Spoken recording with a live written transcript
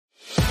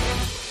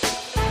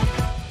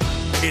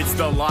It's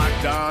the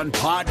Locked On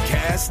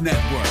Podcast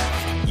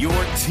Network, your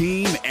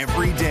team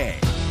every day.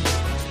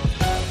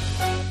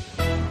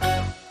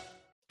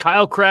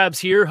 Kyle Krabs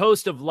here,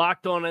 host of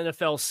Locked On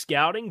NFL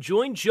Scouting.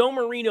 Join Joe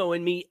Marino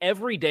and me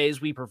every day as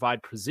we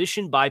provide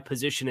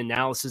position-by-position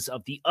analysis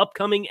of the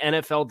upcoming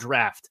NFL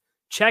Draft.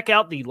 Check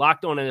out the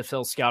Locked On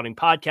NFL Scouting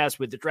podcast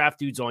with the Draft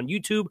Dudes on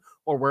YouTube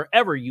or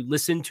wherever you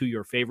listen to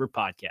your favorite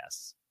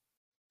podcasts.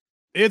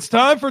 It's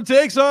time for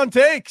Takes on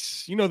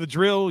Takes. You know the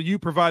drill. You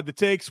provide the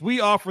takes.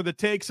 We offer the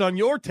takes on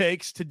your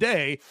takes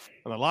today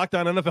on the Locked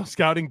On NFL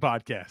Scouting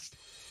podcast.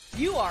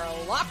 You are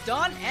Locked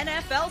On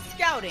NFL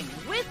Scouting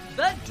with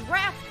the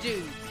Draft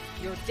Dudes,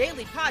 your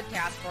daily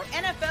podcast for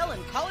NFL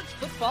and college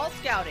football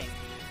scouting.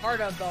 Part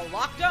of the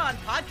Locked On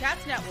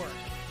Podcast Network,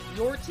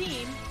 your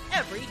team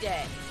every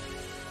day.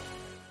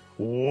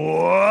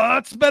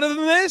 What's better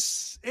than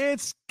this?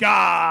 It's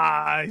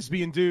guys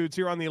being dudes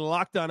here on the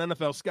Locked On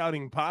NFL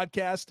Scouting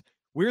podcast.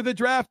 We're the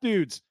Draft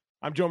Dudes.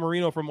 I'm Joe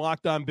Marino from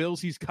Locked On Bills.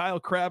 He's Kyle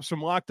Krabs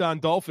from Locked On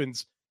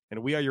Dolphins.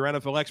 And we are your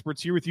NFL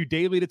experts here with you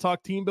daily to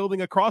talk team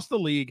building across the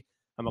league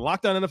on the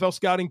Locked On NFL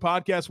Scouting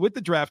podcast with the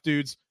Draft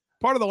Dudes,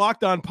 part of the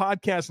Locked On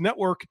Podcast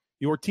Network,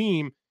 your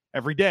team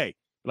every day.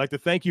 I'd like to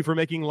thank you for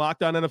making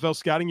Locked On NFL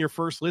Scouting your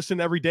first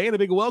listen every day, and a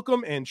big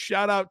welcome and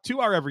shout out to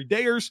our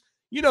everydayers.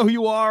 You know who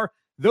you are.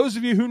 Those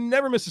of you who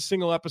never miss a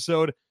single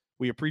episode,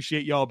 we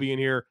appreciate y'all being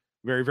here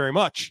very, very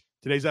much.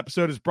 Today's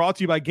episode is brought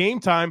to you by Game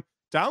Time.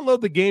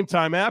 Download the Game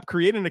Time app,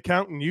 create an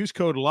account, and use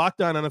code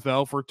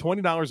LOCKEDONNFL for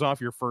 $20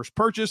 off your first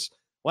purchase.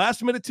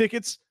 Last-minute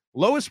tickets,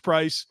 lowest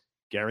price,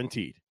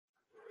 guaranteed.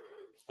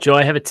 Joe,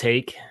 I have a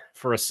take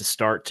for us to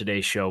start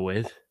today's show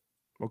with.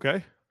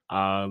 Okay.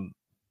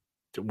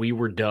 We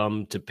were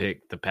dumb to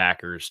pick the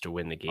Packers to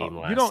win the game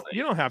last night.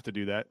 You don't have to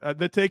do that.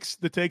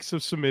 The takes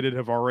have submitted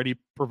have already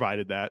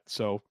provided that.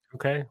 So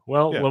okay.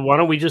 Well, yeah. Why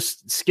don't we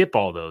just skip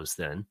all those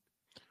then?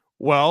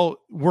 Well,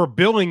 we're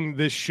billing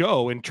this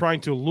show and trying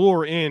to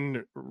lure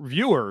in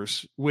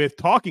viewers with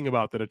talking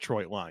about the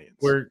Detroit Lions.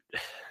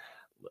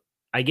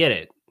 I get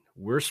it.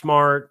 We're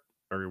smart,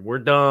 or we're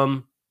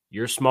dumb.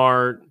 You're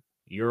smart.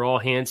 You're all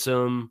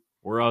handsome.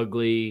 We're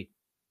ugly.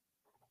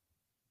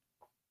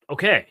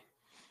 Okay.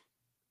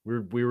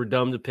 We were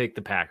dumb to pick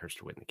the Packers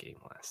to win the game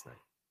last night.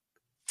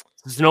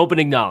 It's an open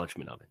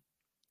acknowledgement of it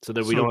so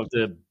that we don't have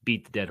to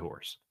beat the dead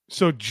horse.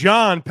 So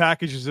John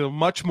packages it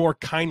much more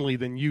kindly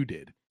than you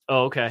did.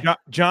 Oh, okay.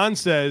 John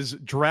says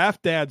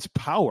Draft Dad's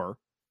power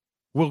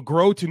will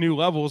grow to new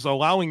levels,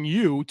 allowing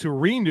you to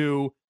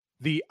renew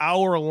the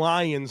Our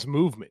Lions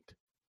movement.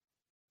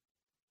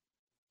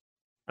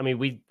 I mean,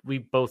 we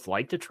both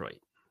like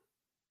Detroit.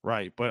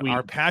 Right, but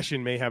our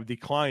passion may have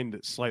declined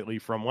slightly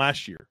from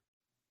last year.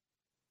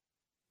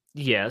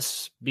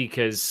 Yes,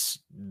 because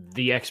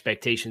the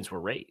expectations were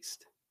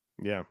raised.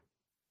 Yeah.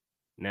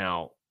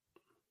 Now,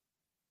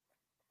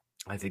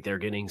 I think they're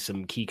getting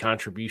some key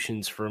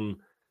contributions from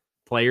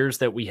players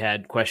that we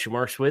had question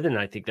marks with, and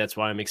I think that's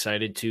why I'm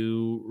excited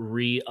to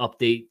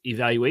re-update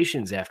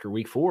evaluations after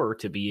week 4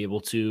 to be able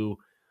to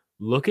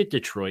look at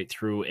Detroit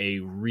through a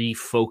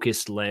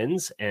refocused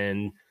lens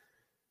and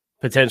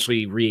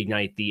potentially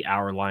reignite the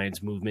Our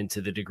Lions movement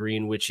to the degree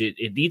in which it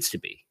needs to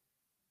be.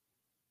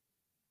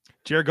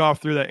 Jared Goff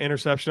threw that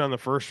interception on the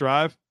first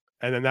drive,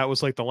 and then that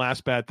was like the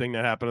last bad thing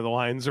that happened to the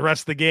Lions the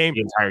rest of the game.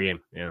 The entire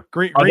game, yeah.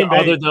 Green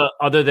Bay,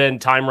 other than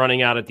time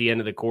running out at the end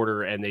of the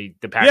quarter and the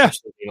Packers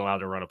still being allowed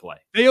to run a play.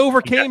 They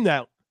overcame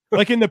that.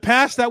 Like in the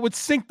past, that would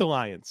sink the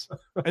Lions.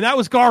 And that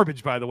was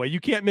garbage, by the way. You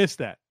can't miss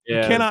that.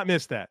 Yeah. You cannot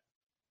miss that.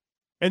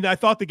 And I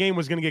thought the game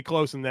was going to get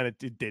close, and then it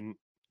didn't.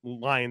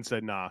 Lions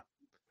said nah.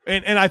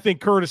 And I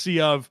think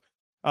courtesy of,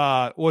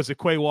 was it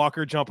Quay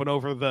Walker jumping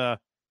over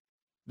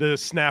the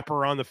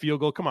snapper on the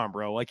field goal? Come on,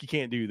 bro. Like, you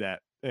can't do that.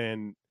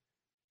 And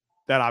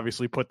that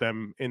obviously put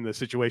them in the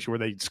situation where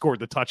they scored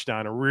the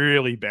touchdown and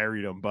really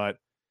buried them. But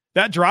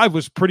that drive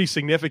was pretty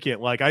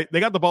significant. Like, they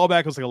got the ball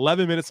back. It was like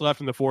 11 minutes left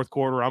in the fourth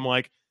quarter. I'm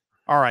like,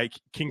 all right,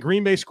 can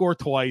Green Bay score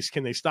twice?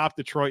 Can they stop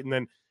Detroit? And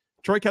then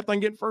Detroit kept on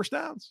getting first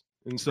downs.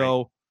 And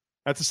so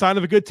that's a sign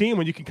of a good team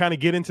when you can kind of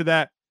get into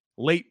that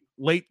late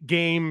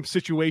game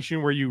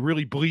situation where you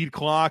really bleed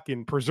clock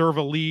and preserve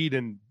a lead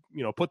and,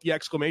 you know, put the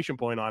exclamation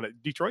point on it.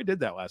 Detroit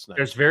did that last night.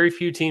 There's very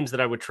few teams that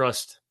I would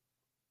trust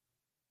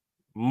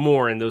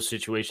more in those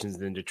situations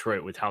than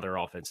Detroit with how their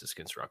offense is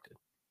constructed.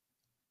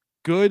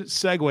 Good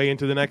segue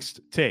into the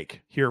next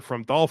take here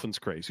from Dolphins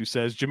Craze, who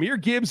says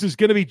Jahmyr Gibbs is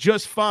going to be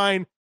just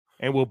fine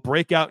and will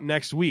break out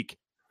next week.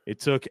 It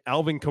took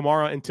Alvin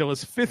Kamara until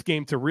his 5th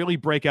game to really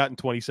break out in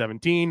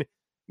 2017.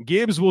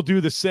 Gibbs will do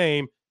the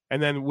same.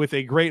 And then with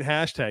a great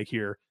hashtag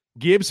here,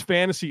 Gibbs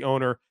fantasy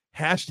owner,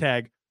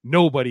 hashtag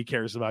nobody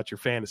cares about your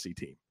fantasy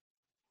team.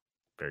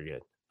 Very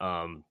good.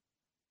 There's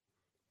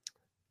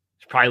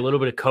probably a little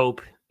bit of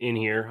cope in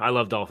here. I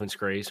love Dolphins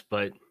Craze,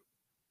 but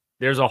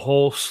there's a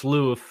whole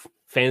slew of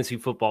fantasy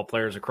football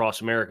players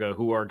across America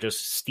who are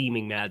just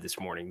steaming mad this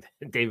morning.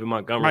 David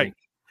Montgomery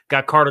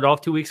got carted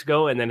off 2 weeks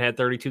ago and then had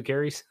 32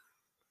 carries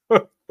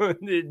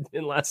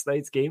in last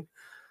night's game.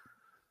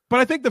 But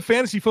I think the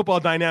fantasy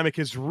football dynamic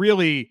has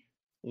really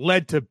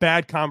led to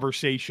bad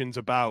conversations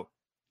about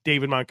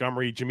David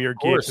Montgomery, Jahmyr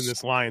Gibbs, and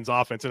this Lions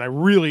offense. And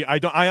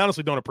I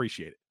honestly don't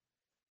appreciate it,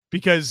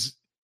 because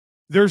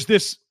there's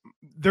this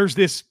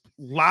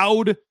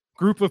loud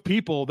group of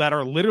people that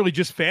are literally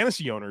just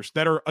fantasy owners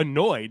that are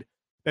annoyed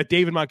that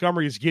David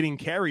Montgomery is getting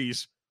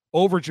carries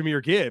over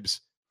Jahmyr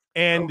Gibbs.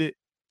 And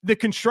the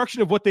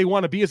construction of what they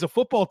want to be as a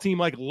football team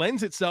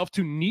lends itself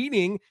to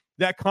needing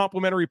that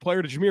complementary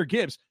player to Jahmyr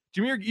Gibbs.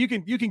 Jahmyr, you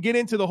can get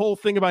into the whole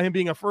thing about him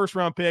being a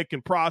first-round pick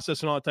and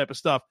process and all that type of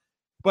stuff,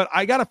 but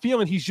I got a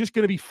feeling he's just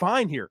going to be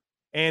fine here.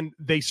 And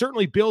they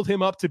certainly build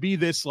him up to be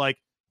this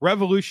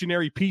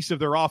revolutionary piece of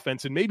their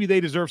offense, and maybe they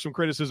deserve some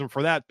criticism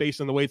for that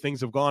based on the way things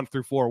have gone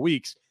through 4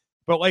 weeks.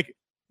 But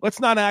let's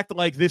not act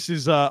like this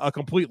is a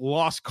complete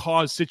lost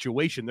cause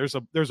situation. There's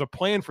a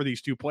plan for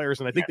these two players,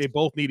 and I think they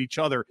both need each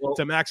other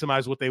to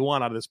maximize what they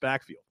want out of this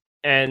backfield.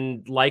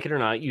 And like it or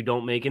not, you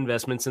don't make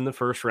investments in the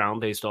first round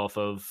based off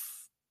of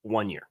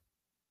 1 year.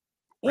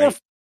 Right?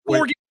 Or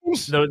 4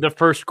 games. The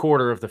first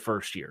quarter of the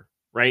first year,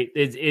 right?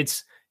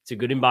 It's a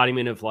good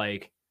embodiment of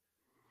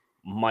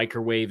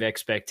microwave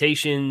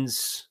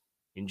expectations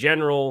in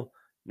general.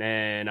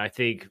 And I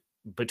think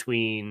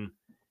between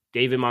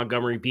David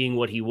Montgomery being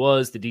what he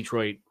was, the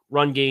Detroit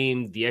run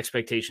game, the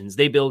expectations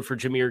they build for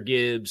Jahmyr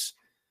Gibbs,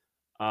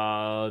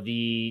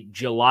 the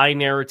July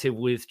narrative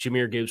with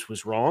Jahmyr Gibbs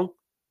was wrong.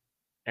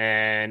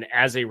 And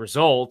as a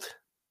result,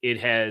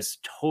 it has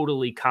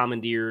totally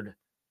commandeered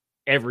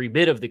every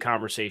bit of the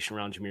conversation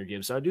around Jahmyr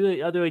Gibbs. I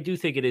do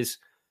think it is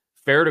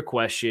fair to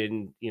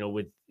question,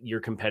 with your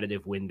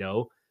competitive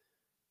window,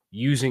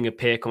 using a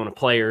pick on a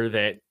player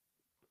that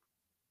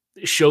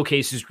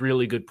showcases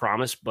really good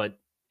promise, but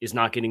is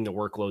not getting the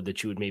workload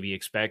that you would maybe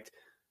expect.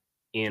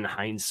 In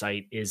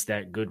hindsight, is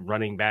that good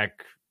running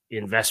back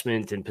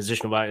investment and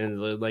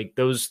positional,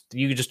 those,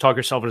 you could just talk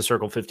yourself in a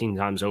circle 15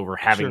 times over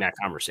having that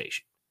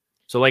conversation.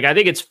 So I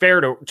think it's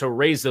fair to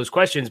raise those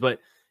questions, but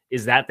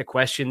is that the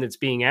question that's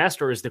being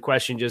asked, or is the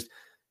question just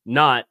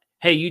not,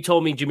 hey, you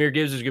told me Jahmyr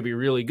Gibbs is going to be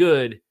really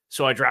good,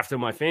 so I drafted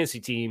him on my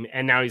fantasy team,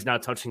 and now he's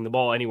not touching the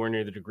ball anywhere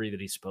near the degree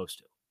that he's supposed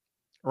to.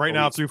 Right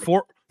now, through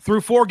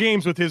four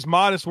games with his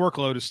modest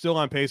workload, is still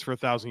on pace for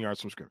 1,000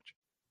 yards from scrimmage.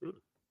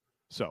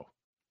 So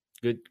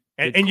good.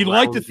 And you'd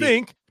like to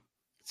think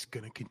it's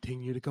going to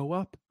continue to go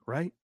up,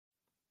 right?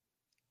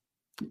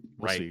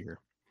 We'll see here.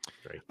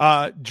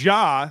 Right.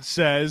 Ja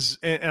says,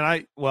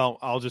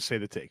 I'll just say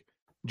the take.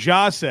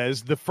 Ja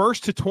says the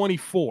 1st to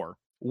 24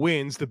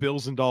 wins the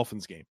Bills and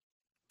Dolphins game.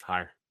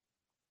 Higher.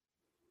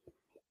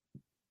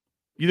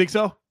 You think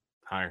so?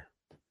 Higher.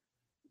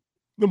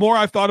 The more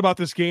I've thought about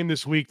this game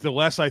this week, the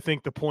less I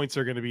think the points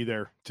are going to be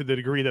there, to the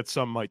degree that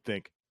some might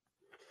think.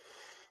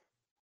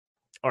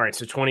 All right,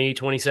 so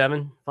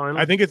 28-27 final?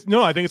 I think it's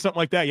something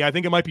like that. Yeah, I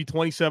think it might be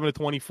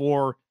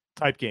 27-24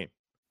 type game.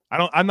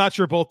 I'm not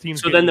sure both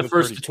teams. So then the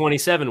 1st to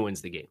 27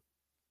 wins the game.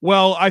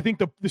 Well, I think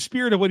the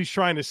spirit of what he's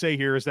trying to say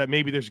here is that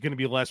maybe there's going to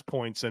be less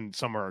points than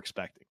some are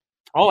expecting.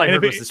 All I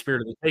heard was the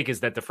spirit of the take is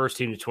that the first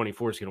team to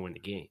 24 is going to win the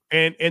game.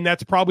 And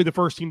that's probably the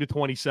first team to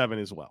 27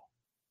 as well.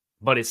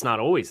 But it's not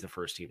always the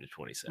first team to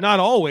 27. Not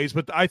always,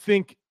 but I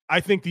think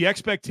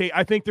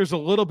there's a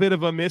little bit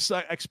of a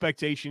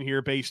mis-expectation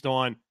here based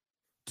on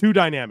two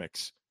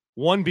dynamics.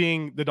 One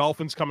being the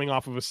Dolphins coming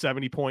off of a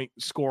 70-point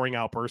scoring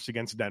outburst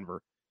against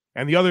Denver,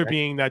 and the other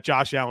being that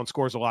Josh Allen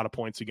scores a lot of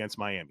points against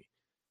Miami.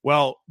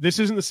 Well, this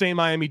isn't the same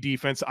Miami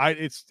defense.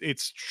 It's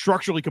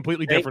structurally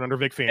completely different under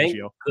Vic Fangio.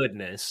 Thank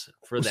goodness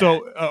for that.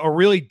 So a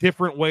really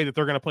different way that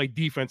they're going to play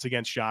defense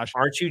against Josh.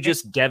 Aren't you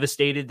just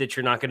devastated that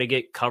you're not going to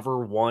get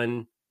cover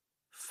 1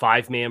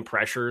 5-man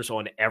pressures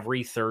on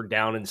every 3rd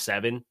down and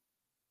 7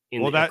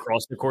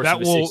 across the course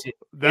of a 60?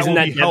 Isn't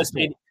that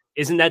devastating?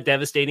 Isn't that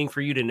devastating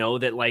for you to know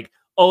that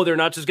they're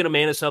not just going to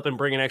man us up and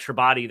bring an extra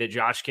body that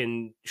Josh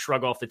can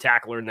shrug off the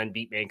tackler and then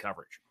beat man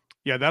coverage?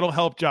 Yeah, that'll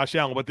help Josh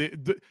Allen. But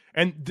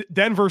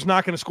Denver's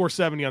not going to score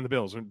 70 on the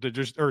Bills.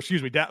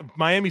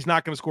 Miami's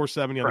not going to score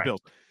 70 on the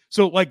Bills.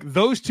 So,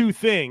 those two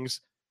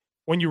things,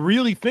 when you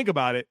really think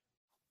about it,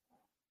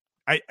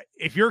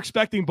 if you're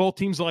expecting both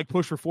teams to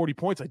push for 40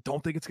 points, I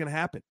don't think it's going to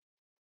happen.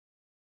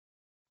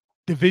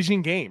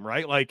 Division game,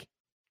 right?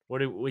 What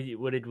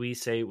did we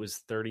say? It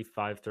was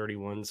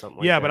 35-31, something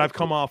like that? Yeah, but I've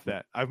come off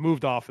that. I've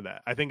moved off of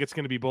that. I think it's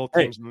going to be both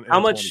teams.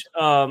 How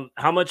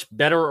much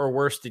better or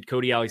worse did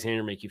Cody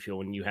Alexander make you feel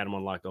when you had him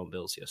on Locked On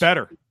Bills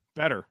yesterday?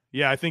 Better.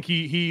 Yeah, I think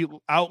he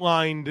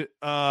outlined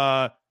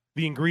the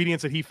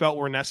ingredients that he felt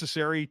were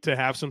necessary to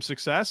have some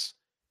success.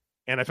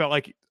 And I felt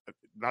like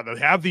now to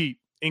have the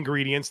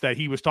ingredients that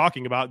he was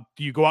talking about,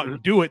 do you go out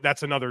and do it?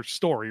 That's another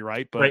story,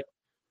 right? But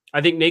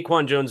I think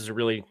Naquan Jones is a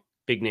really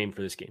big name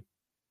for this game.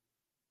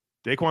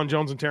 Daquan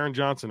Jones and Taron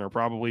Johnson are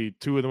probably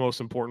two of the most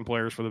important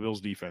players for the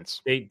Bills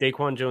defense.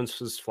 Daquan Jones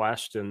was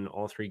flashed in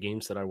all 3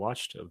 games that I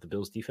watched of the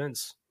Bills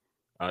defense,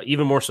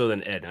 even more so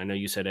than Ed. I know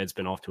you said Ed's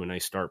been off to a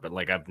nice start, but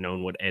I've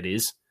known what Ed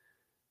is.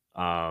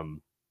 I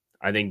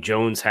think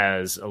Jones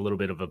has a little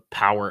bit of a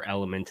power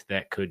element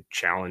that could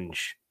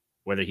challenge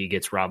whether he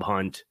gets Rob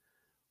Hunt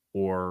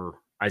or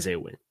Isaiah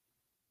Wynn.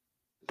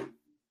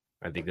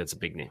 I think that's a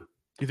big name.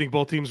 You think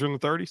both teams are in the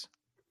 30s?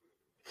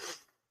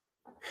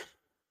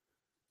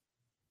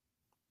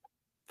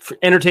 For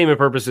entertainment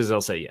purposes,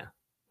 I'll say yeah.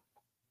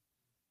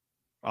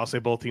 I'll say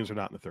both teams are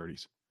not in the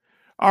 30s.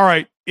 All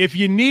right. If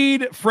you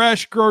need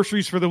fresh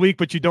groceries for the week,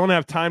 but you don't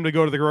have time to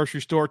go to the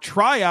grocery store,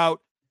 try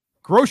out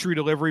grocery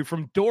delivery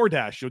from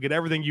DoorDash. You'll get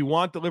everything you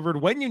want delivered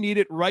when you need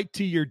it right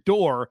to your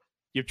door.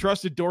 You've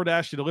trusted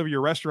DoorDash to deliver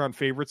your restaurant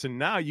favorites, and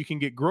now you can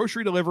get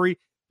grocery delivery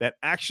that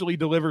actually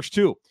delivers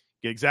too.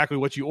 Get exactly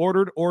what you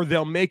ordered, or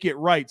they'll make it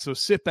right. So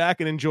sit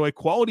back and enjoy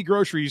quality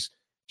groceries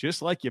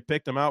just like you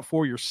picked them out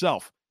for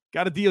yourself.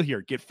 Got a deal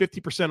here. Get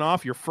 50%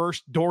 off your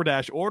first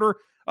DoorDash order,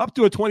 up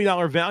to a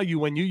 $20 value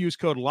when you use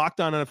code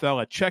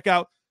LOCKEDONNFL at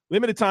checkout.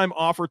 Limited time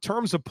offer.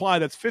 Terms apply.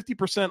 That's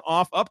 50%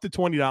 off up to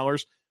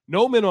 $20.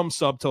 No minimum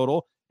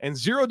subtotal and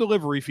zero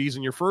delivery fees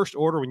in your first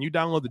order when you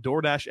download the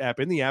DoorDash app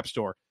in the App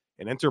Store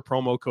and enter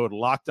promo code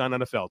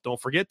LOCKEDONNFL.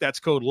 Don't forget, that's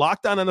code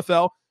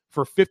LOCKEDONNFL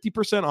for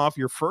 50% off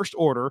your first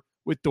order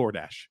with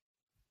DoorDash.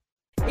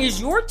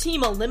 Is your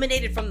team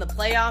eliminated from the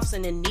playoffs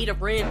and in need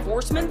of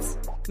reinforcements?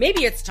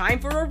 Maybe it's time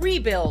for a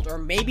rebuild, or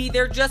maybe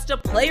they're just a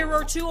player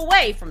or two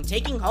away from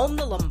taking home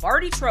the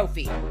Lombardi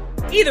Trophy.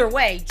 Either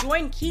way,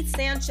 join Keith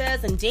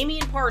Sanchez and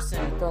Damian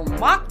Parson for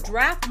Mock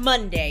Draft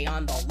Monday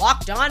on the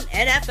Locked On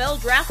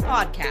NFL Draft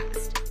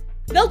Podcast.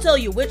 They'll tell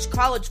you which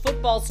college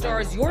football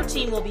stars your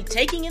team will be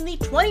taking in the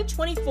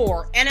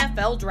 2024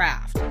 NFL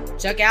Draft.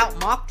 Check out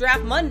Mock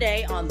Draft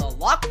Monday on the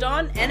Locked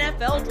On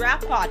NFL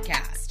Draft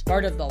Podcast,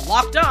 part of the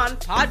Locked On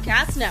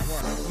Podcast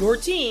Network. Your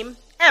team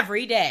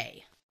every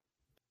day.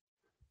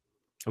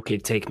 Okay,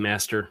 take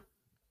master.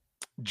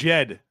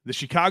 Jed, the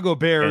Chicago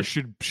Bears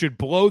should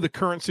blow the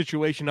current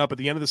situation up at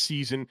the end of the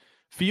season.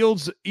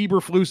 Fields,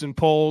 Eberflus, and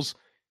Poles.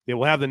 They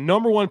will have the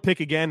number one pick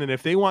again, and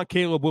if they want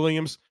Caleb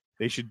Williams,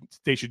 they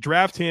should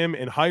draft him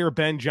and hire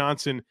Ben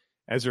Johnson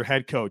as their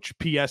head coach.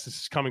 P.S.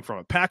 This is coming from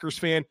a Packers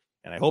fan,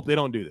 and I hope they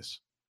don't do this.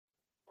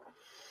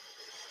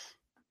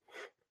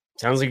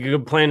 Sounds like a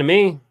good plan to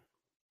me.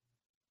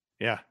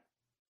 Yeah.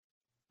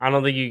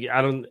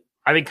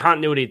 I think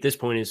continuity at this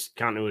point is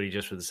continuity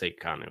just for the sake of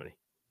continuity.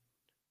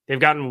 They've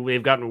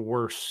gotten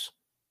worse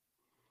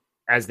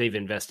as they've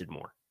invested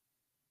more.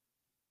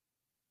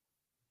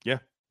 Yeah.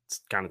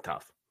 It's kind of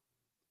tough.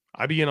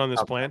 I'd be in on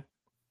this plan.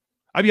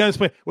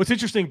 What's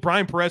interesting,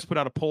 Brian Perez put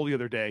out a poll the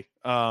other day.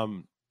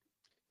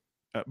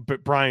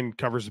 But Brian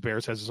covers the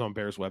Bears, has his own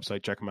Bears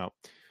website. Check him out.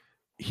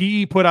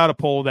 He put out a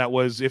poll that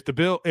was, if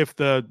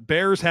the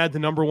Bears had the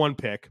number one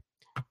pick,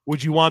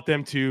 would you want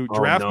them to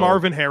draft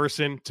Marvin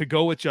Harrison, to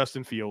go with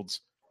Justin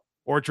Fields,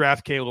 or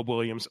draft Caleb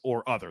Williams,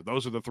 or other?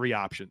 Those are the three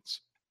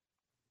options.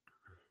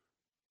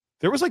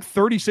 There was like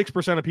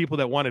 36% of people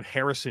that wanted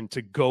Harrison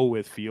to go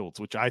with Fields,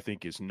 which I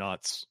think is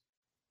nuts.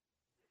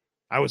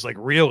 I was like,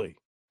 really?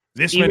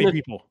 Many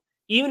people.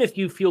 Even if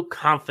you feel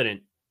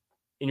confident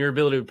in your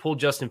ability to pull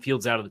Justin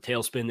Fields out of the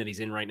tailspin that he's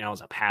in right now as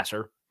a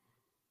passer,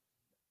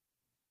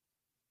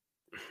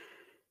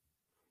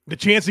 the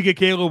chance to get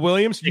Caleb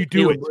Williams, you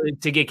do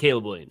it. To get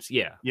Caleb Williams,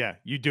 yeah. Yeah,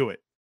 you do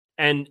it.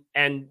 And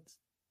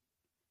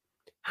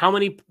how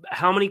many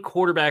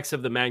quarterbacks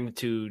of the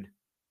magnitude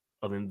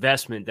of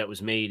investment that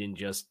was made in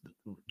just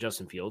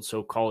Justin Fields,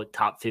 so call it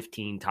top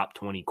 15, top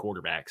 20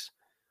 quarterbacks,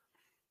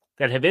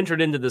 that have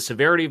entered into the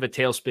severity of a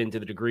tailspin to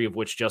the degree of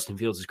which Justin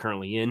Fields is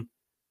currently in,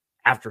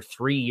 after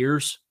 3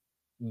 years,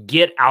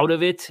 get out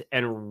of it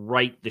and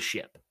right the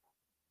ship?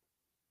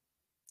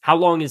 How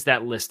long is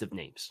that list of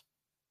names?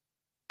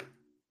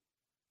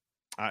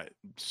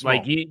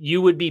 Like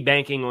you would be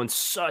banking on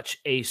such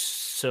a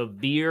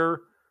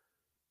severe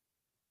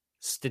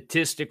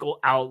statistical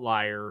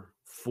outlier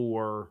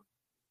for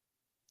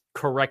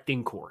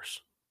correcting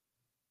course.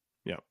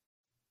 Yeah.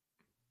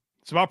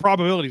 It's about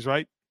probabilities,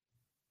 right?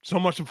 So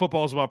much of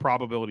football is about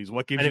probabilities.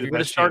 What gives you the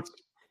best chance?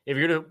 If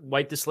you're going to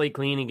wipe the slate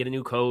clean and get a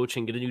new coach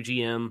and get a new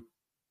GM,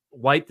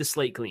 wipe the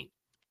slate clean.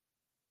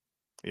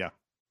 Yeah,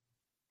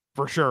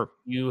 for sure.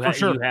 You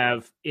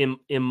have, in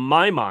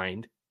my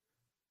mind,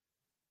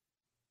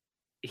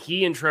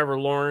 he and Trevor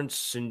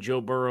Lawrence and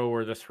Joe Burrow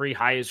are the three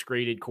highest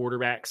graded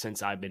quarterbacks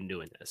since I've been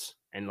doing this.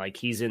 And like,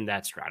 he's in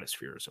that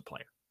stratosphere as a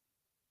player.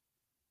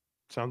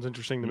 Sounds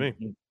interesting to me.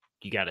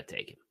 You got to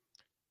take him.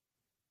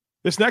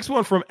 This next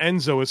one from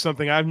Enzo is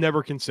something I've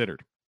never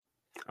considered.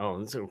 Oh,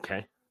 that's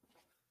okay.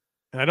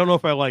 And I don't know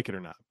if I like it or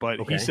not, but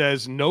He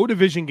says no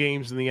division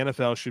games in the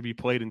NFL should be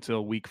played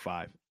until week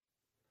 5.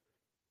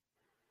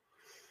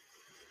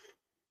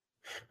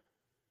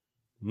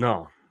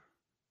 No.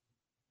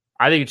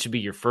 I think it should be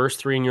your first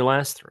 3 and your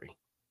last 3.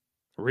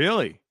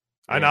 Really?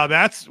 Yeah. Now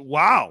that's,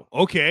 wow.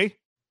 Okay.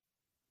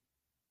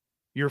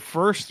 Your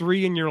first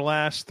 3 and your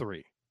last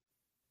 3.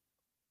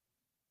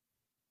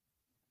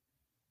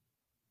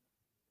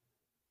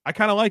 I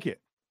kind of like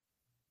it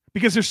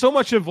because there's so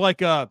much of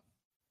like a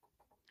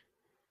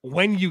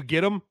when you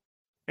get them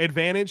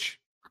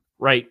advantage.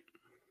 Right.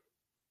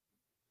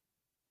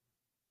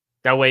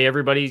 That way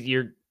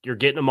you're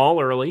getting them all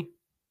early,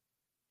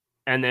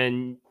 and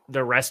then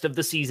the rest of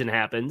the season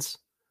happens.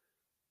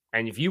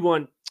 And if you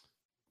want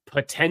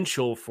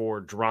potential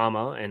for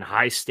drama and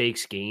high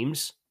stakes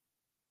games.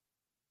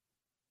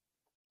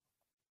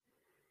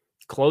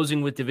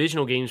 Closing with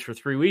divisional games for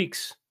 3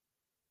 weeks,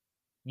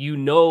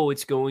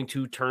 it's going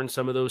to turn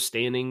some of those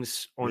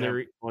standings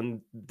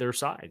on their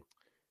side.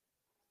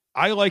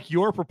 I like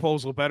your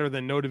proposal better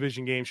than no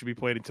division game should be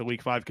played until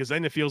week 5, because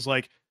then it feels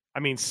like,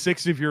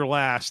 6 of your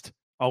last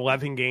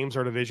 11 games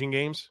are division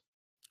games.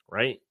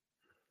 Right.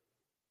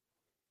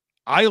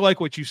 I like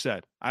what you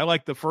said. I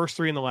like the first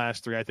 3 and the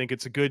last 3. I think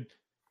it's a good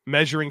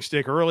measuring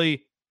stick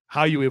early,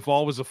 how you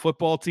evolve as a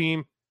football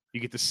team. You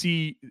get to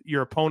see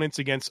your opponents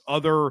against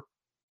other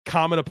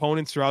common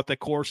opponents throughout the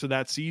course of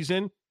that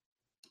season.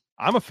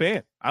 I'm a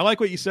fan. I like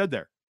what you said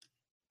there.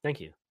 Thank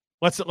you.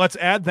 Let's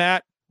add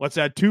that. Let's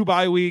add 2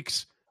 bye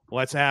weeks.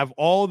 Let's have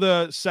all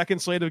the second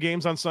slate of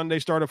games on Sunday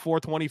start at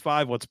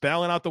 4:25. Let's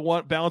balance out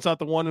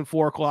the 1 and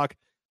 4 o'clock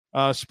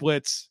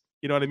splits.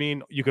 You know what I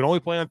mean? You can only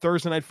play on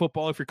Thursday Night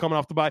Football if you're coming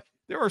off the bye.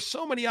 There are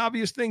so many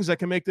obvious things that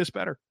can make this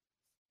better.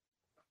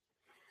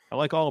 I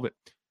like all of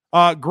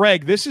it.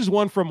 Greg, this is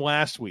one from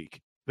last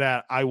week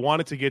that I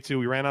wanted to get to.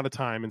 We ran out of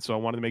time, and so I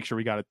wanted to make sure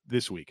we got it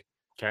this week.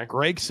 Okay.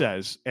 Greg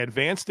says,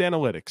 advanced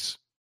analytics,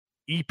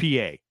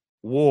 EPA,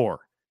 WAR,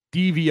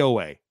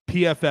 DVOA,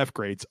 PFF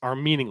grades are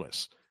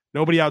meaningless.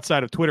 Nobody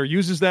outside of Twitter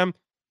uses them.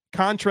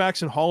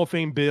 Contracts and Hall of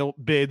Fame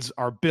bids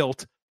are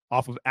built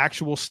off of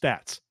actual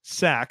stats,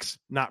 sacks,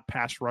 not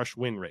pass rush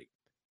win rate.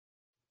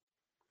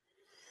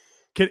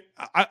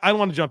 I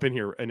want to jump in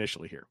here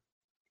initially here.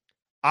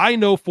 I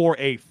know for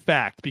a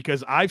fact,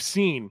 because I've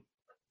seen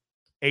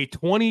a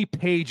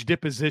 20-page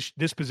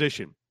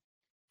disposition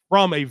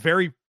from a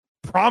very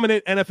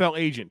prominent NFL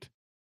agent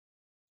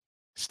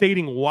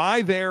stating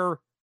why their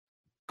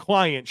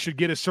client should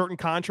get a certain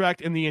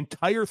contract, and the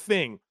entire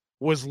thing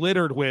was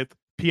littered with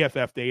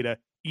PFF data,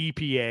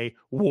 EPA,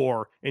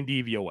 WAR, and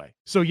DVOA.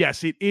 So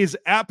yes, it is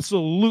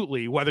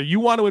absolutely, whether you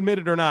want to admit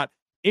it or not,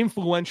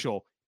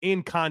 influential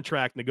in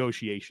contract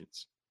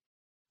negotiations.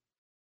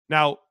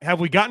 Now, have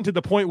we gotten to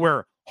the point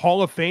where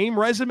Hall of Fame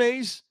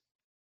resumes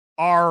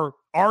are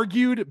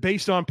argued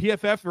based on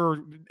PFF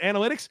or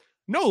analytics?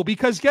 No,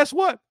 because guess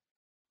what?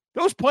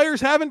 Those players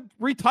haven't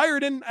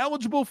retired and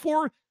eligible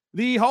for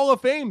the Hall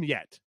of Fame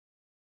yet.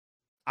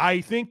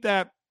 I think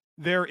that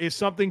there is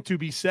something to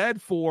be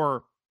said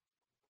for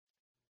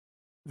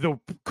the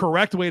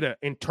correct way to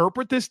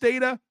interpret this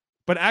data,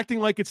 but acting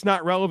like it's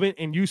not relevant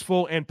and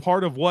useful and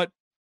part of what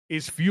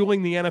is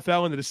fueling the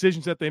NFL and the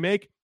decisions that they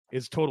make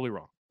is totally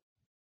wrong.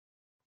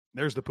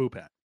 There's the poop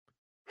hat.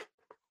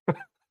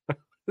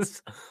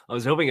 I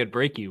was hoping it'd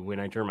break you when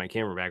I turned my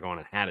camera back on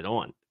and had it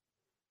on.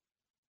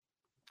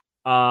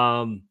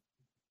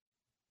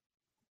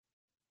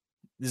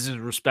 This is a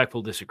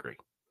respectful disagree,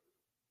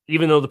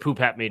 even though the poop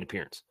hat made an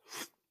appearance.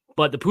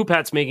 But the poop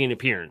hat's making an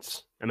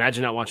appearance.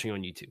 Imagine not watching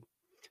on YouTube.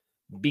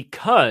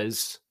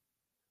 Because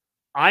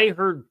I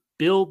heard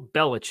Bill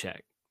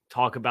Belichick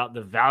talk about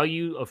the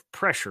value of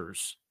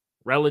pressures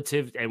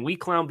relative, and we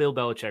clown Bill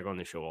Belichick on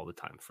the show all the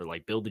time for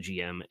like Bill the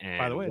GM. And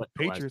by the way,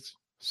 Patriots,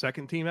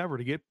 second team ever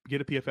to get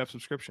a PFF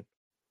subscription.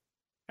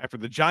 After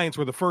the Giants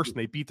were the first and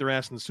they beat their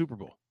ass in the Super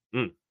Bowl.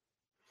 Mm.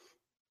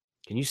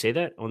 Can you say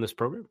that on this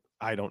program?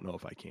 I don't know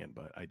if I can,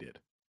 but I did.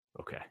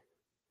 Okay.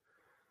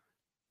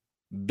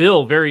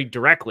 Bill very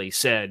directly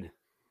said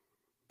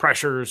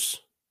pressures,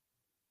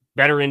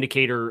 better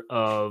indicator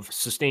of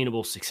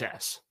sustainable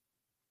success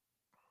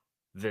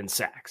than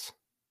sacks.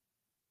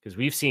 Because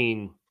we've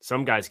seen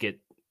some guys get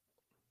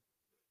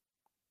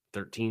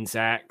 13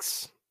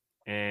 sacks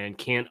and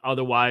can't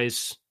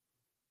otherwise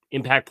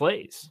impact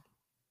plays.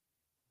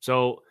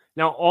 So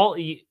now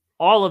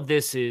all of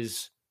this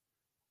is,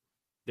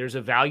 there's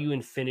a value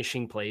in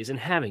finishing plays and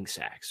having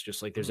sacks,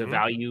 just like there's a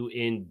value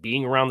in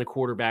being around the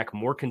quarterback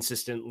more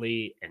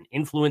consistently and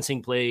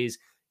influencing plays,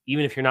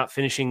 even if you're not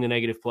finishing the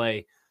negative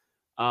play.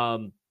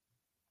 I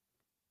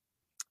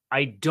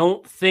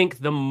don't think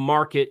the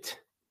market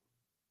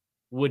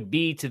would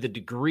be to the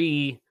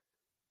degree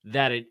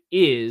that it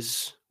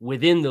is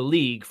within the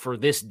league for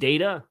this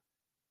data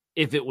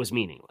if it was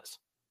meaningless.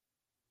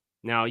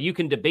 Now, you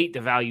can debate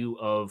the value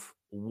of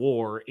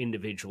WAR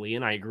individually,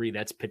 and I agree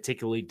that's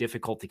particularly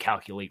difficult to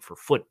calculate for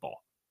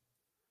football.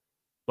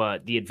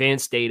 But the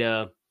advanced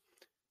data,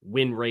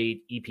 win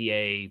rate,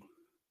 EPA,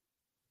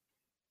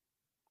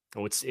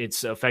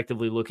 it's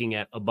effectively looking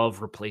at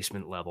above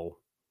replacement level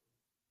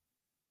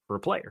for a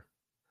player.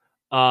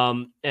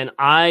 And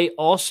I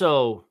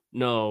also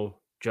know,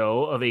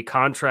 Joe, of a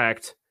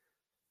contract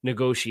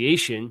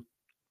negotiation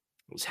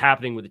that was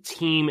happening with a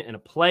team and a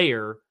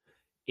player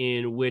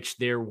in which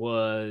there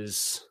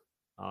was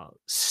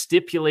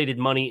stipulated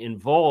money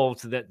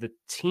involved that the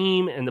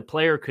team and the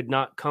player could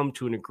not come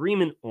to an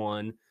agreement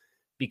on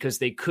because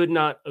they could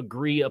not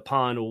agree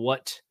upon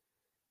what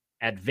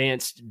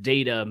advanced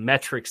data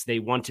metrics they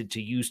wanted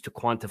to use to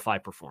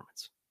quantify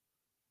performance.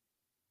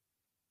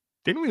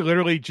 Didn't we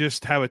literally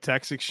just have a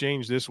text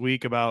exchange this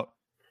week about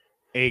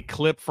a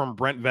clip from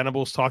Brent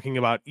Venables talking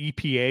about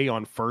EPA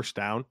on first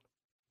down?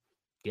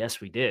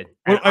 Yes, we did.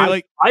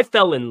 Well, I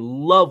fell in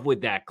love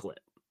with that clip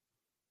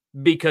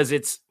because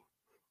it's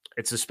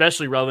It's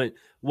especially relevant.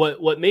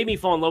 What made me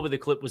fall in love with the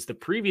clip was the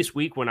previous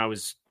week when I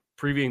was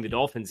previewing the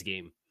Dolphins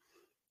game.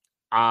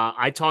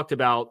 I talked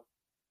about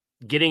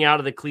getting out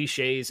of the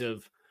cliches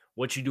of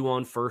what you do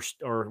on first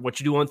or what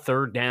you do on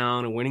third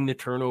down and winning the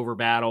turnover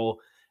battle.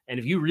 And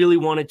if you really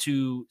wanted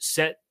to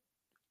set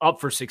up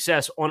for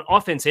success on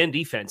offense and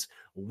defense,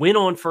 win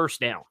on first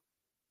down.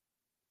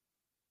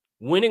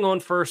 Winning on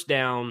first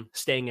down,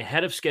 staying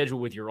ahead of schedule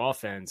with your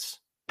offense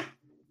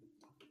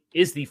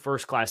is the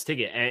first-class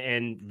ticket.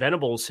 And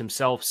Venables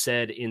himself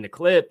said in the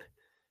clip,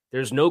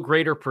 there's no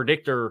greater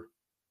predictor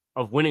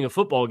of winning a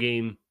football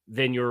game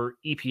than your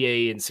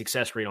EPA and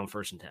success rate on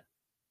 1st and 10.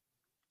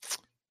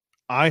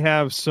 I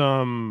have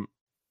some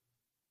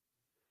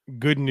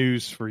good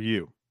news for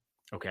you.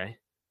 Okay.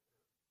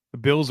 The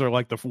Bills are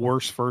like the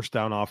worst first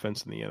down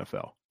offense in the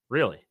NFL.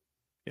 Really?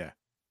 Yeah.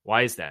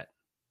 Why is that?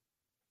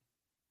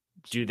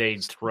 Do they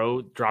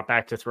drop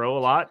back to throw a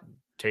lot?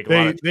 Take a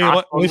lot of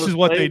shots on this is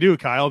what plays? they do,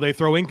 Kyle. They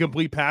throw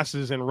incomplete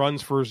passes and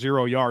runs for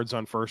 0 yards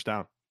on first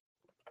down.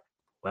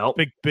 Well,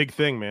 big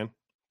thing, man.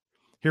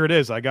 Here it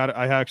is. I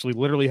actually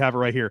literally have it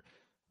right here.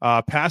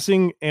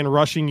 Passing and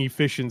rushing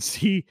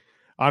efficiency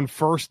on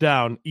first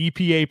down,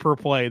 EPA per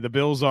play. The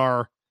Bills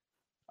are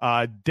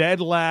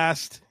dead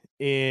last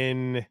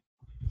in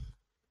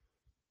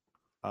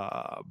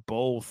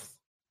both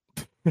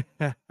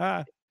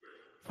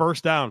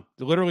first down.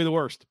 Literally the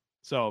worst.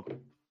 So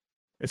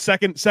it's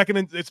second,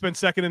 and it's been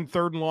second and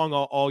third and long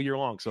all year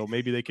long. So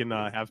maybe they can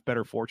have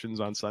better fortunes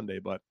on Sunday.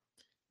 But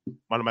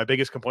one of my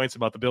biggest complaints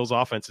about the Bills'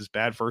 offense is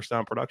bad first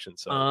down production.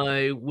 So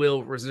I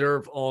will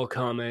reserve all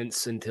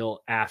comments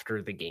until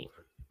after the game.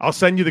 I'll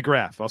send you the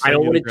graph. I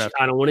don't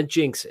want to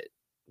jinx it,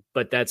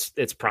 but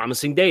it's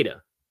promising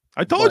data.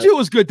 I told you it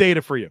was good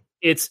data for you.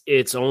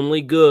 It's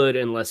only good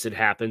unless it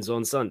happens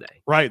on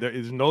Sunday. Right. There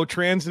is no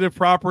transitive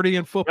property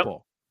in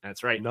football. Yep,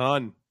 that's right.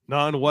 None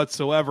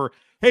whatsoever.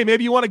 Hey,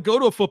 maybe you want to go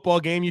to a football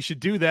game. You should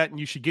do that, and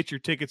you should get your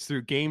tickets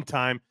through Game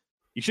Time.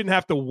 You shouldn't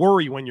have to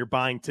worry when you're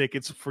buying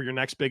tickets for your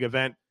next big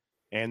event,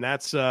 and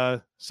that's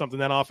something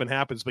that often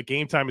happens. But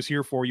Game Time is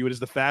here for you. It is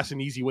the fast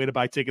and easy way to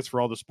buy tickets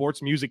for all the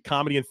sports, music,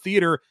 comedy, and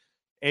theater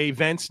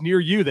events near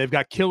you. They've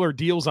got killer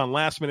deals on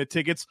last-minute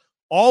tickets.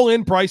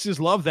 All-in prices,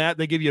 love that.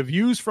 They give you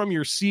views from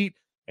your seat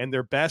and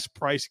their best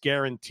price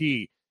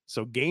guarantee.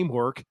 So Game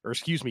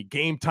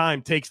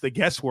Time takes the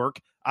guesswork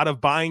out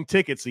of buying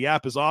tickets. The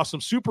app is awesome,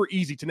 super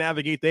easy to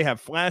navigate. They have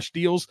flash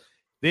deals.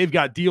 They've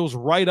got deals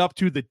right up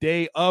to the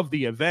day of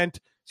the event,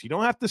 so you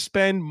don't have to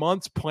spend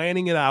months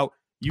planning it out.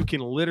 You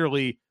can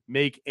literally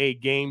make a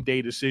game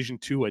day decision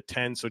to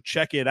attend, so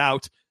check it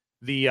out.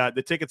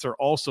 The tickets are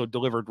also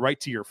delivered right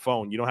to your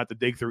phone. You don't have to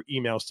dig through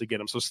emails to get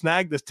them. So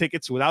snag the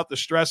tickets without the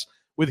stress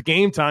with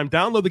Game Time.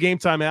 Download the Game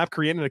Time app,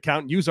 create an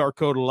account, and use our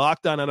code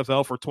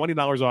LOCKEDONNFL for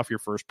 $20 off your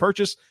first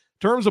purchase.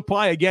 Terms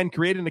apply. Again,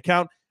 create an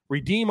account,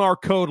 redeem our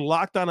code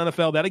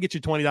LOCKEDONNFL. That'll get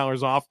you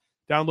 $20 off.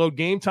 Download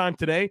Game Time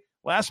today.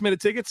 Last-minute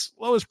tickets,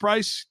 lowest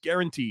price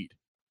guaranteed.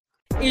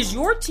 Is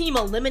your team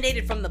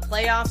eliminated from the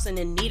playoffs and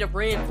in need of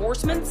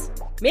reinforcements?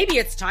 Maybe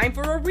it's time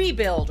for a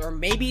rebuild, or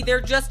maybe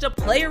they're just a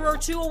player or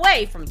two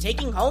away from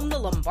taking home the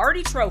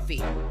Lombardi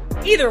Trophy.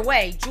 Either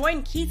way,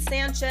 join Keith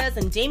Sanchez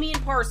and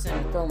Damian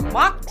Parson for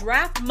Mock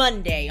Draft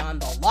Monday on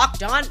the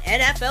Locked On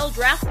NFL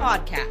Draft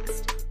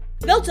Podcast.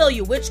 They'll tell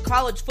you which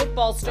college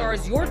football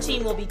stars your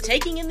team will be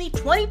taking in the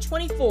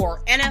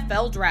 2024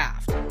 NFL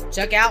Draft.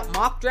 Check out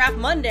Mock Draft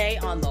Monday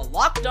on the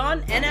Locked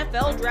On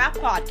NFL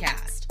Draft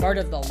Podcast, part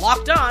of the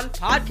Locked On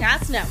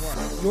Podcast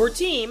Network. Your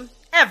team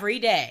every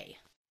day.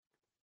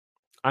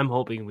 I'm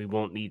hoping we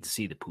won't need to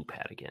see the poop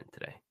hat again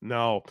today.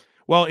 No.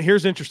 Well,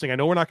 here's interesting. I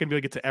know we're not going to be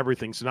able to get to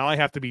everything, so now I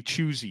have to be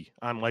choosy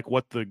on like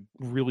what the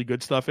really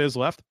good stuff is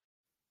left.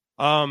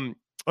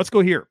 Let's go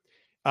here.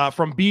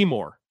 From B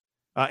More.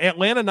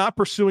 Atlanta not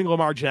pursuing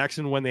Lamar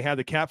Jackson when they had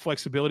the cap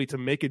flexibility to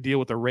make a deal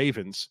with the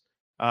Ravens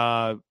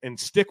and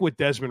stick with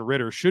Desmond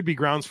Ridder should be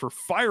grounds for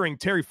firing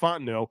Terry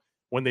Fontenot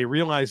when they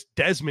realize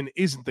Desmond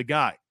isn't the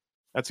guy.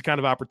 That's the kind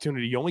of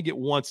opportunity you only get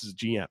once as a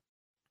GM.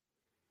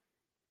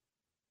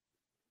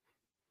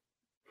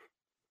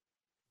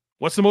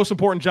 What's the most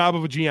important job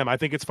of a GM? I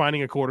think it's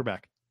finding a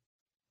quarterback.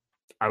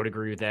 I would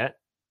agree with that.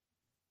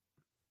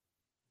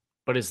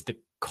 But is the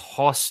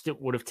cost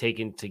it would have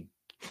taken to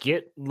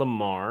get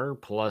Lamar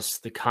plus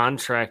the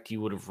contract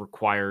you would have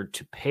required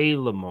to pay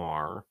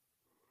Lamar?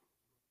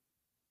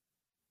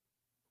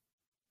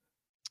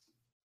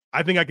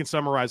 I think I can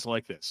summarize it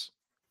like this.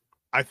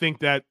 I think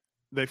that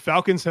the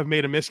Falcons have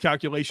made a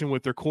miscalculation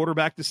with their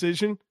quarterback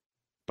decision,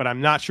 but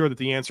I'm not sure that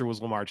the answer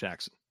was Lamar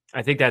Jackson.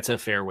 I think that's a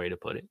fair way to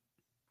put it.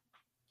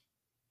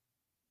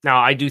 Now,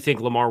 I do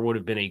think Lamar would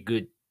have been a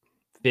good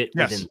fit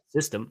within the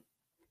system,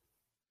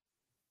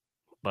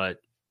 but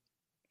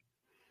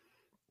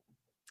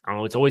I don't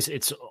know.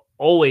 It's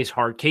always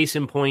hard. Case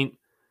in point,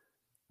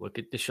 look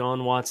at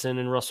Deshaun Watson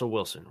and Russell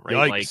Wilson, right?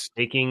 Yikes. Like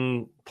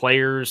taking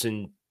players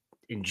and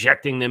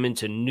injecting them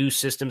into new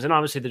systems. And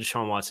obviously the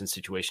Deshaun Watson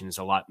situation is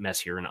a lot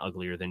messier and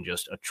uglier than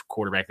just a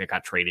quarterback that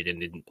got traded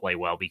and didn't play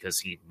well because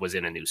he was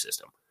in a new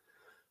system.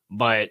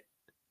 But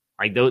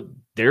Like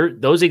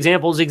those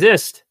examples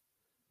exist.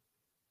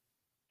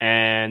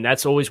 And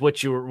that's always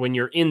when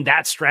you're in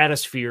that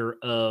stratosphere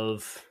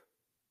of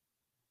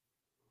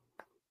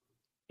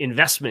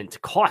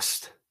investment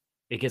cost,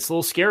 it gets a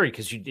little scary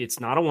because it's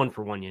not a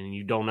 1-for-1 and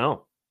you don't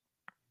know.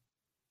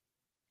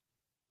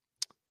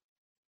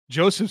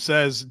 Joseph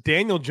says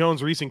Daniel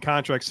Jones' recent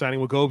contract signing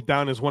will go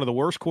down as one of the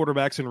worst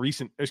quarterback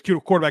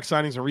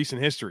signings in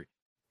recent history.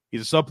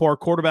 He's a subpar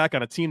quarterback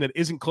on a team that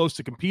isn't close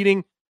to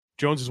competing.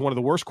 Jones is one of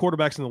the worst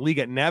quarterbacks in the league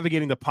at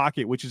navigating the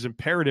pocket, which is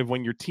imperative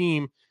when you're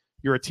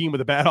a team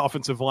with a bad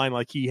offensive line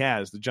like he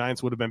has. The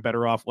Giants would have been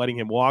better off letting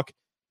him walk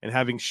and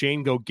having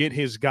Shane go get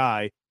his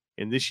guy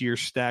in this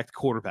year's stacked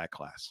quarterback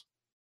class.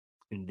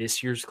 In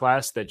this year's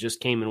class that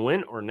just came and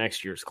went, or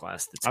next year's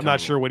class? I'm not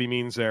sure what he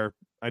means there.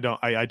 I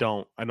don't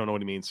know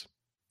what he means.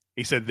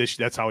 He said this.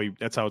 That's how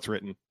it's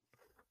written.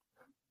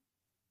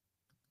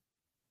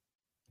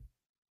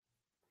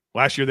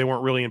 Last year they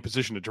weren't really in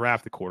position to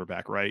draft the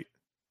quarterback, right?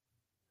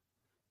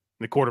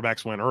 The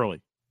quarterbacks went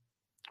early,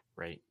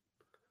 right?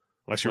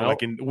 Unless you're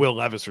like in Will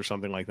Levis or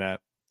something like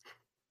that.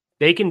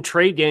 They can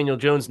trade Daniel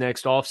Jones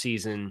next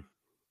offseason,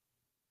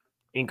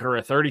 incur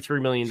a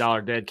 $33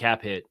 million dead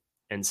cap hit,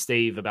 and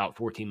save about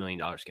 $14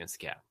 million against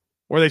the cap.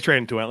 Where are they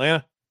trading to,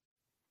 Atlanta?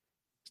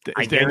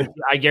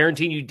 I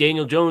guarantee you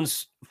Daniel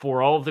Jones,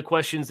 for all of the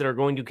questions that are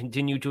going to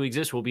continue to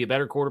exist, will be a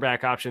better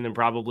quarterback option than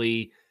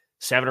probably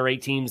 7 or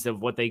 8 teams of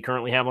what they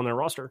currently have on their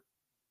roster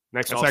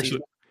next offseason.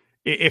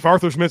 If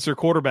Arthur Smith's their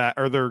quarterback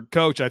or their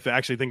coach, I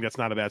actually think that's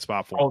not a bad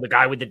spot for him. Oh, the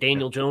guy with the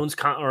Daniel Jones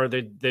or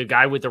the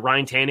guy with the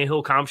Ryan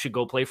Tannehill comp should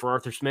go play for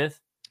Arthur Smith.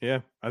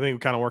 Yeah, I think it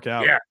would kind of work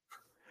out. Yeah.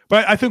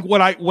 But I think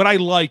what I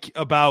like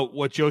about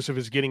what Joseph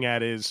is getting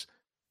at is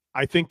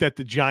I think that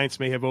the Giants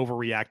may have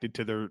overreacted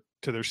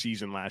to their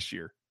season last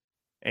year.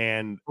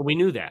 And we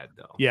knew that,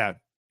 though. Yeah.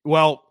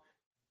 Well,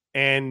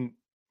 and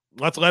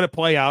let's let it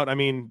play out. I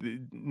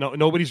mean,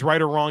 nobody's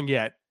right or wrong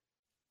yet.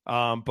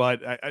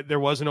 But there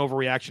was an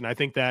overreaction. I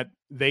think that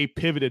they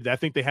pivoted. I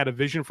think they had a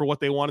vision for what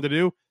they wanted to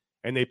do,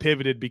 and they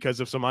pivoted because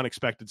of some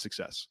unexpected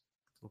success.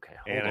 Okay,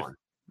 hold on.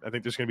 I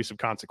think there's going to be some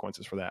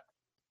consequences for that.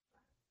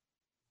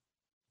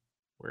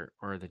 Where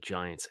are the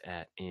Giants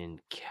at in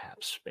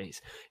cap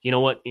space? You know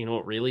what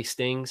really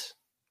stings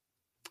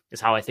is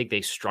how I think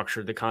they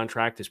structured the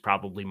contract is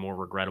probably more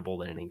regrettable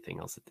than anything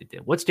else that they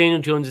did. What's Daniel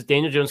Jones?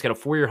 Daniel Jones got a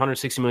 4-year,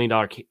 $160 million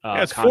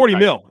it's contract. $40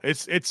 million.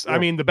 It's. Yeah. I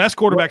mean, the best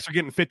quarterbacks are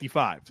getting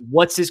 55.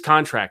 What's his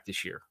contract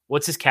this year?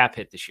 What's his cap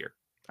hit this year?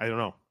 I don't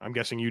know. I'm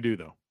guessing you do,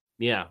 though.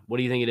 Yeah. What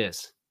do you think it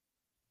is?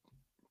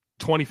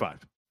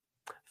 25.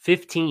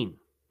 15.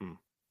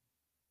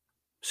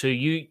 So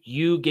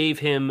you gave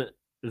him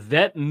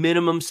vet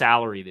minimum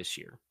salary this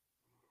year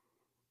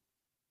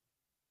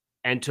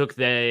and took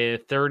the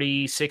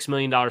 $36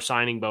 million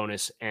signing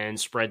bonus and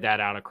spread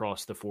that out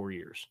across the 4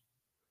 years.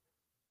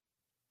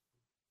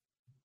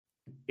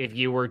 If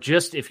you were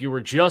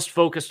just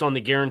focused on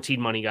the guaranteed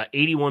money, got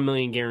 $81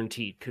 million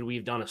guaranteed, could we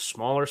have done a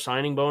smaller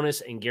signing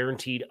bonus and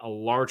guaranteed a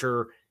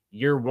larger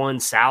year one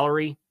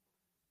salary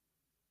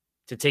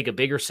to take a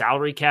bigger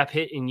salary cap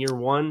hit in year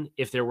one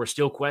if there were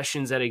still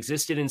questions that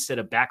existed instead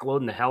of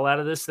backloading the hell out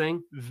of this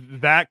thing?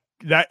 That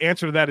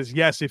answer to that is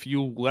yes, if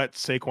you let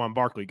Saquon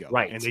Barkley go.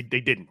 Right. And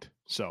they didn't.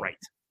 So right.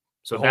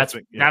 So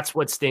that's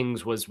what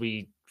stings was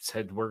we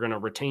said we're going to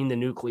retain the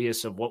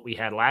nucleus of what we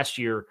had last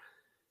year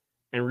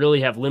and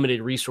really have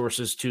limited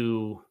resources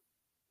to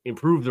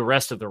improve the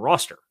rest of the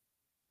roster.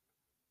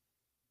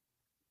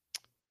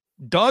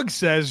 Doug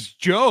says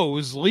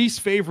Joe's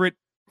least favorite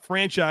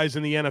franchise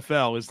in the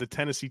NFL is the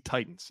Tennessee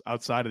Titans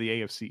outside of the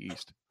AFC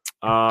East.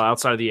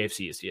 Outside of the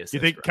AFC East, yes. You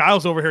think correct.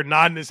 Kyle's over here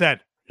nodding his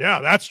head? Yeah,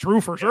 that's true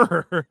for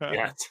sure.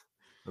 Yeah,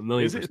 a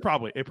million. It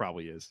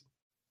probably is.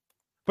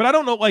 But I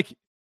don't know, like,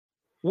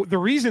 the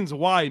reasons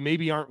why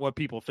maybe aren't what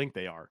people think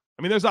they are.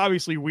 I mean, there's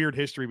obviously weird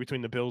history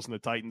between the Bills and the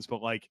Titans,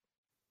 but like,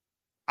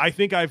 I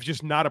think I've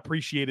just not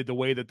appreciated the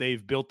way that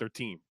they've built their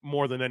team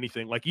more than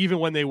anything. Like, even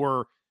when they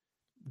were,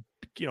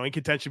 in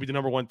contention to be the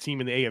number one team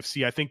in the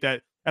AFC, I think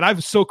that, and I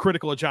was so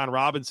critical of John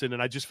Robinson,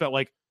 and I just felt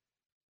like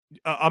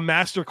a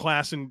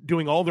masterclass in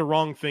doing all the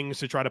wrong things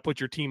to try to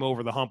put your team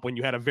over the hump when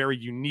you had a very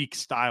unique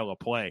style of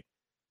play.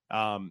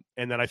 And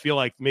then I feel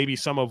like maybe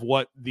some of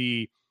what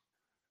the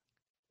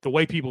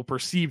way people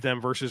perceive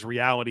them versus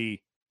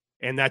reality,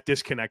 and that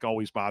disconnect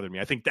always bothered me.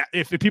 I think that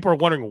if people are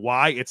wondering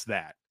why, it's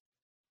that.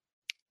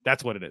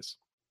 That's what it is.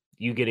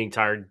 You getting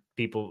tired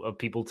of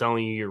people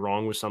telling you you're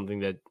wrong with something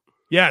that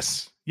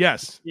yes, you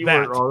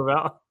weren't wrong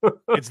about.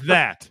 It's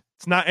that.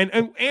 It's not,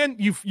 and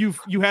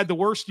you had the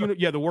worst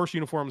the worst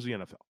uniforms in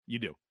the NFL. You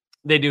do.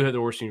 They do have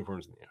the worst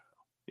uniforms in the NFL.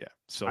 Yeah,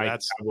 so I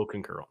will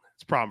concur on that.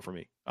 It's a problem for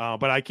me.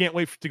 But I can't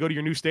wait to go to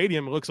your new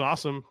stadium. It looks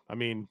awesome. I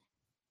mean,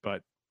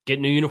 but get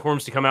new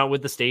uniforms to come out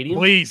with the stadium,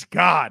 please,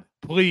 God,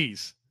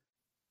 please.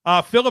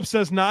 Philip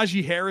says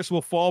Najee Harris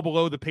will fall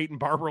below the Peyton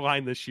Barber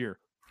line this year.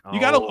 You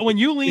got to when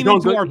you lean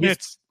into our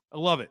bits. I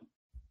love it.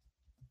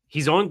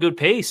 He's on good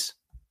pace.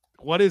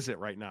 What is it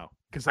right now?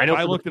 Because I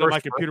looked at it, my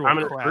computer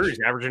would crash. He's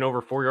averaging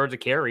over 4 yards a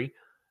carry.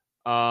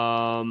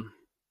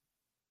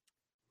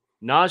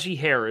 Najee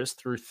Harris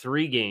through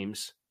 3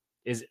 games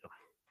is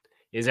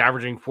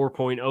averaging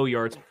 4.0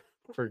 yards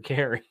per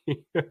carry.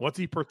 What's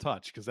he per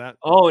touch? Because that.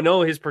 Oh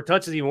no, his per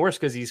touch is even worse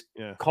because he's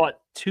caught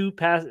 3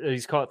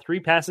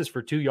 passes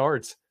for 2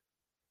 yards.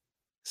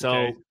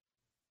 So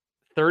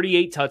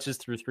 38 touches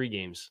through 3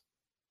 games,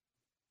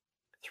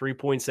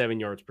 3.7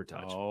 yards per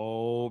touch.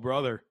 Oh,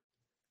 brother.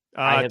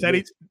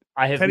 Teddy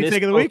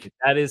take of the week.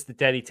 That is the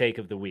Teddy take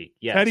of the week.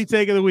 Yes. Teddy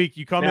take of the week.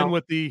 You come in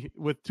with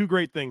 2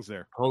 great things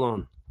there. Hold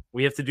on.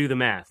 We have to do the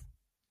math.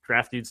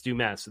 Draft dudes do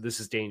math, so this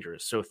is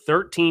dangerous. So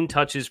 13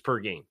 touches per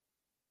game,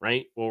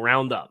 right? We'll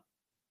round up.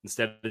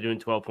 Instead of doing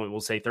 12 points, we'll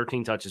say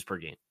 13 touches per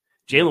game.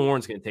 Jaylen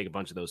Warren's going to take a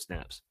bunch of those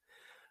snaps.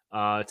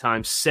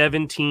 Times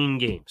 17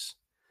 games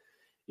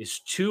is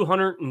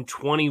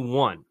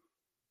 221.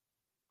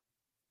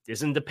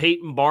 Doesn't the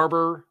Peyton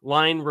Barber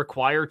line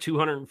require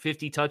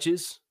 250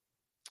 touches?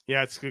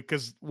 Yeah, it's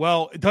because,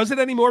 does it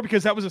anymore?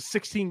 Because that was a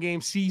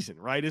 16-game season,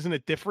 right? Isn't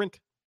it different?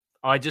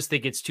 I just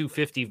think it's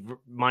 250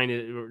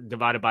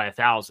 divided by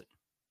 1,000.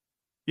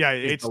 Yeah,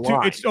 it's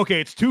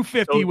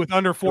 250 with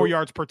under 4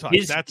 yards per touch.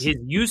 His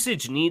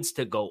usage needs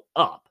to go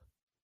up.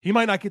 He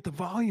might not get the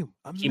volume.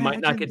 He might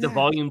not get the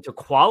volume to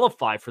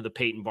qualify for the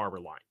Peyton Barber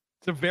line.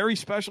 It's a very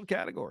special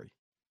category.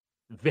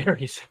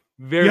 Very,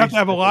 very. You have to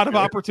have a lot of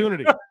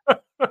opportunity.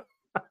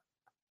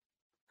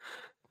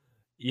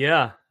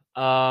 Yeah.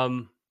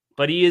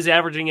 But he is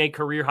averaging a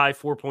career high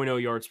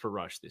 4.0 yards per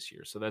rush this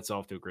year. So that's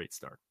off to a great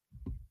start.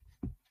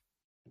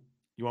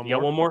 You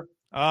got one more?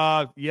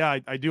 Yeah,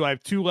 I do. I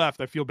have 2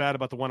 left. I feel bad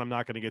about the one I'm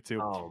not going to get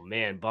to. Oh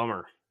man,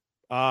 bummer.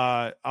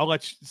 I'll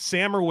let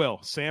Sam or Will.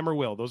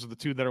 Those are the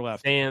 2 that are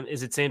left. Sam,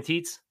 is it Sam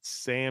Teets?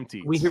 Sam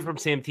Teets. We hear from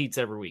Sam Teets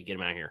every week. Get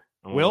him out of here.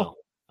 Will?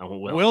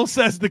 Will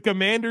says the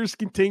Commanders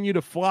continue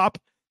to flop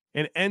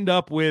and end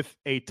up with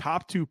a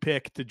top 2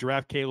 pick to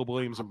draft Caleb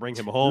Williams and bring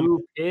him home.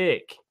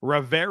 Pick.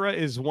 Rivera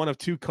is one of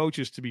 2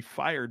 coaches to be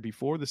fired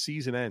before the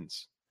season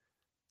ends.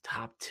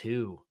 Top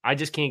 2. I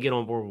just can't get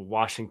on board with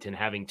Washington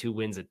having 2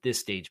 wins at this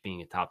stage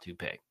being a top 2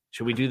 pick.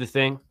 Should we do the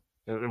thing?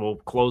 We'll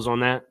close on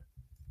that.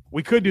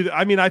 We could do that.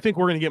 I mean, I think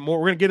we're going to get more.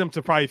 We're going to get them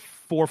to probably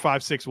 4,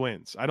 5, 6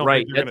 wins. I don't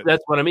think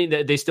that's what I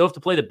mean. They still have to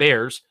play the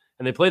Bears,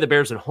 and they play the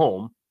Bears at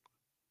home.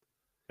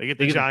 They get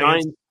the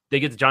Giants. They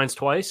get the Giants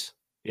twice.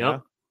 Yep. Yeah.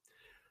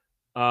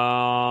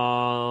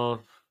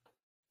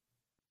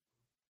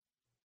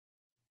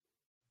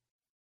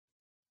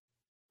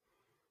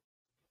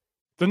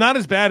 They're not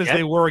as bad as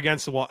they were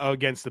against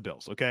the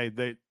Bills. Okay,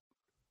 it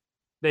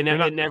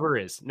never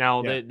is.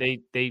 Now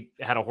they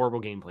had a horrible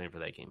game plan for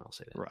that game. I'll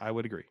say that. I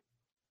would agree.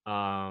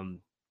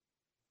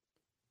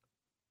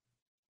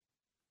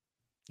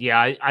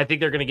 Yeah, I think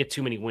they're going to get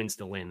too many wins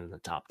to land in the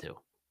top 2.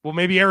 Well,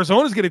 maybe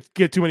Arizona's going to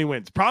get too many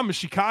wins. Problem is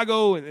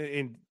Chicago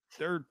and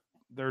they're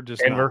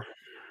just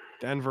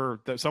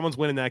Denver. Someone's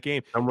winning that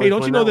game. Hey,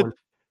 don't you know that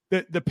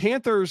the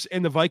Panthers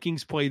and the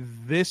Vikings play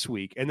this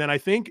week, and then I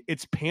think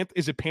it's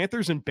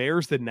Panthers and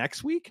Bears the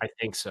next week? I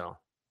think so.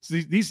 So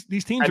these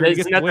teams are going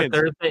to get the wins.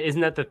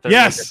 Isn't that the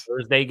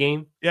Thursday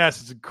game?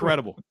 Yes, it's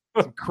incredible.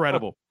 It's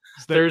incredible.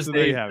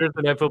 Thursday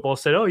Night Football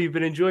said, "Oh, you've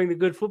been enjoying the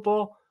good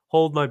football?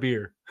 Hold my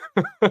beer."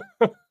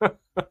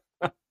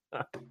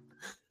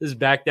 This is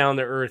back down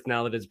to earth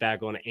now that it's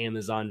back on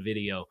Amazon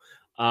Video.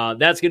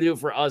 That's going to do it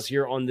for us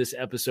here on this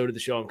episode of the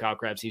show. I'm Kyle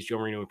Krabs. He's Joe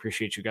Marino. We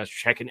appreciate you guys for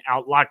checking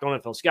out Locked On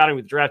NFL Scouting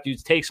with the Draft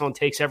Dudes. Takes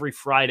every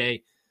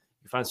Friday.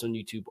 You find us on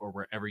YouTube or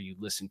wherever you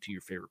listen to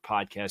your favorite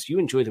podcast. You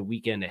enjoy the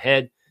weekend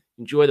ahead.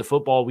 Enjoy the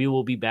football. We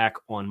will be back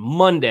on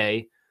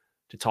Monday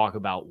to talk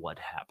about what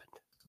happened.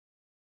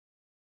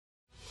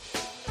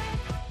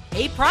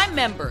 Hey, Prime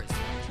members,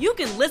 you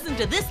can listen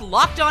to this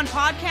Locked On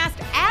podcast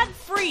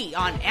ad-free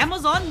on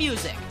Amazon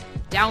Music.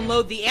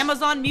 Download the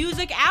Amazon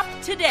Music app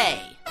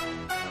today.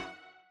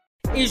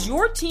 Is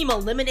your team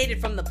eliminated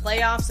from the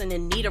playoffs and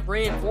in need of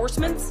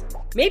reinforcements?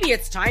 Maybe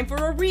it's time for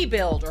a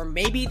rebuild, or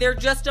maybe they're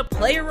just a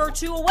player or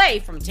 2 away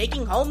from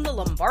taking home the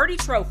Lombardi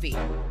Trophy.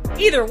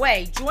 Either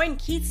way, join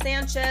Keith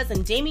Sanchez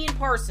and Damian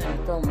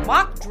Parson for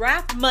Mock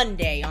Draft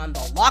Monday on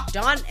the Locked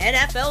On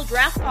NFL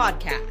Draft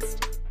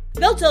Podcast.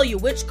 They'll tell you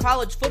which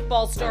college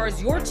football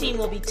stars your team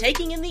will be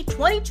taking in the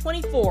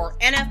 2024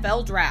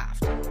 NFL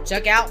Draft.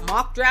 Check out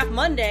Mock Draft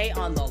Monday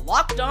on the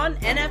Locked On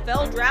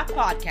NFL Draft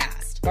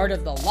Podcast, part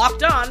of the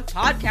Locked On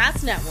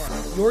Podcast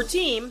Network. Your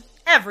team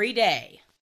every day.